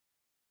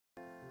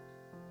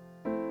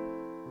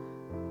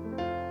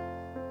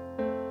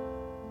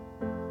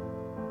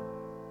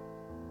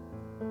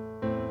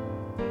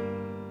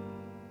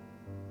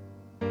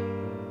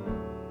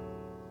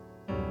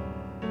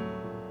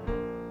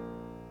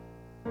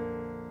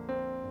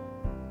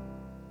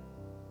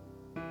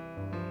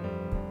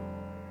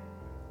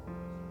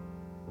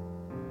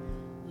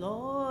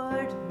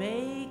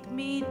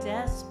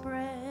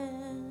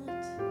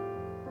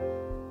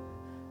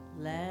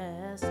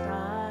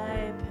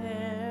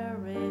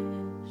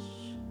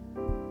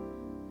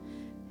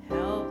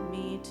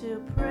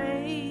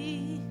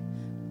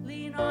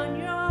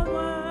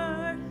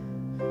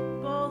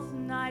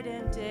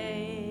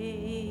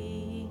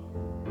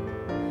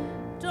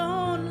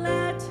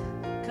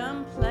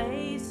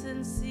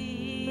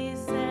complacency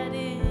set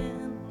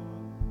in,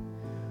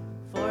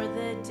 for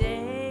the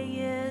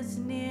day is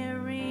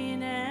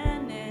nearing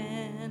an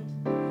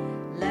end.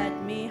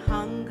 Let me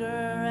hunger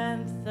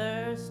and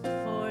thirst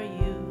for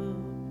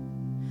you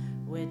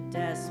with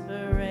desperation.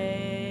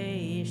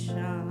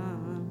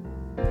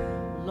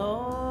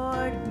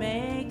 Lord,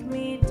 make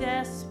me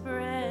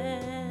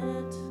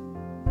desperate,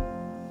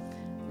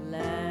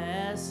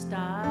 lest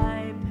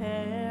I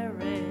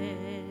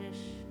perish.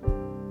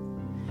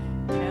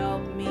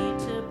 Help me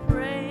to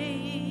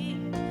pray,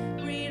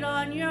 read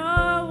on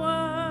your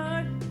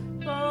word,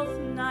 both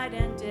night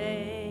and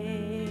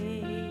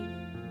day.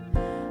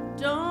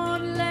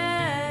 Don't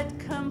let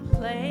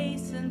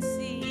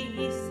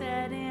complacency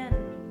set in,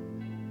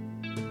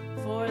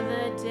 for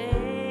the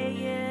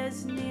day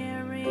is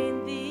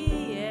nearing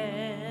the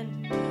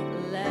end.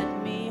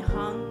 Let me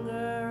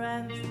hunger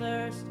and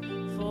thirst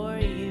for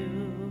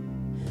you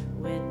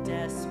with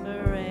desperation.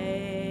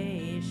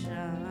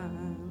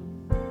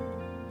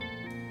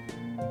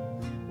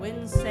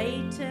 When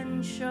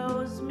Satan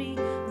shows me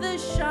the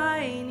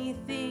shiny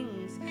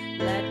things,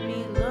 let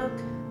me look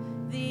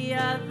the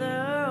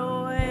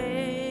other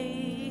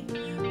way.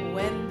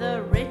 When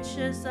the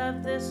riches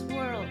of this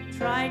world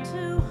try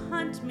to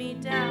hunt me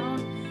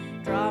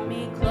down, draw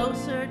me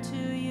closer to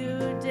you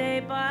day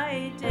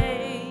by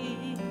day.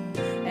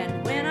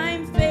 And when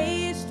I'm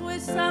faced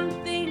with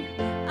something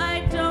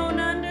I don't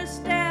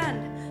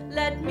understand,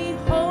 let me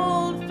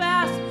hold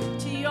fast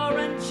to your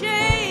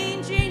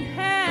unchanging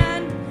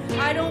hand.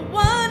 I don't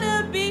want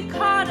to be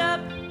caught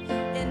up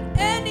in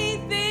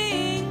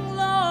anything,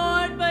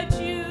 Lord, but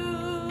you.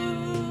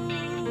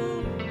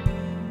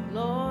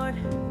 Lord,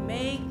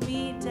 make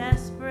me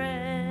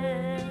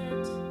desperate,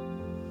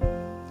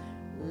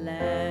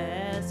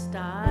 lest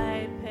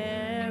I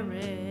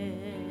perish.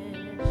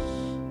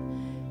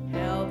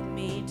 Help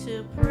me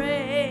to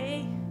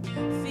pray,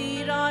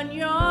 feed on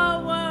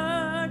your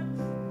word,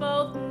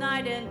 both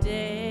night and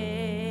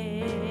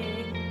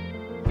day.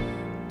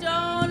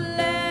 Don't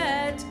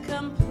let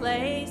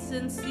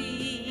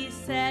complacency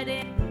set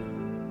in,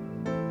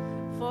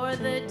 for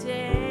the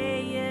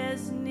day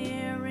is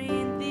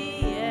nearing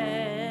the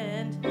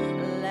end.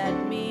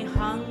 Let me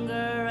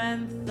hunger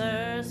and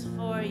thirst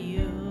for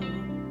you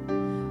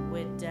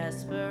with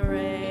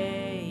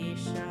desperation.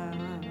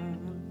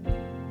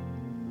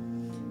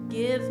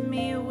 Give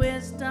me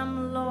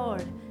wisdom,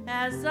 Lord,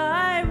 as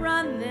I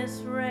run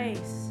this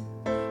race.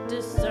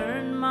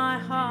 Discern my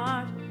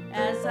heart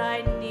as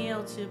I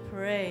kneel to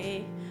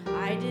pray.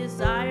 I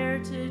desire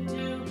to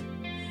do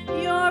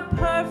your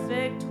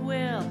perfect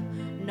will,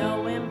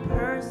 no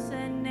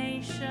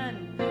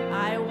impersonation.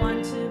 I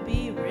want to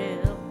be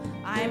real.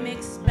 I'm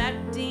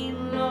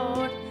expecting,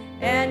 Lord,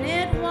 and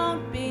it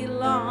won't be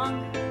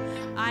long.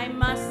 I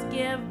must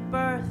give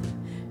birth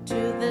to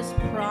this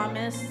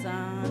promised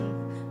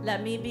son.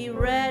 Let me be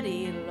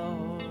ready,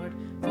 Lord,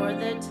 for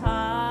the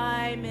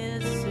time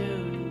is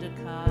soon to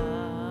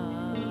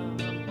come.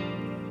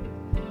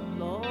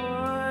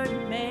 Lord,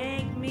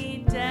 make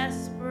me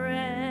desperate,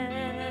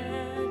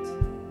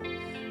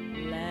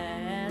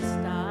 lest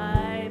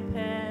I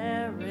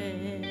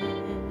perish.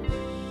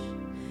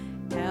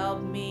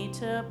 Help me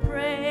to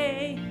pray,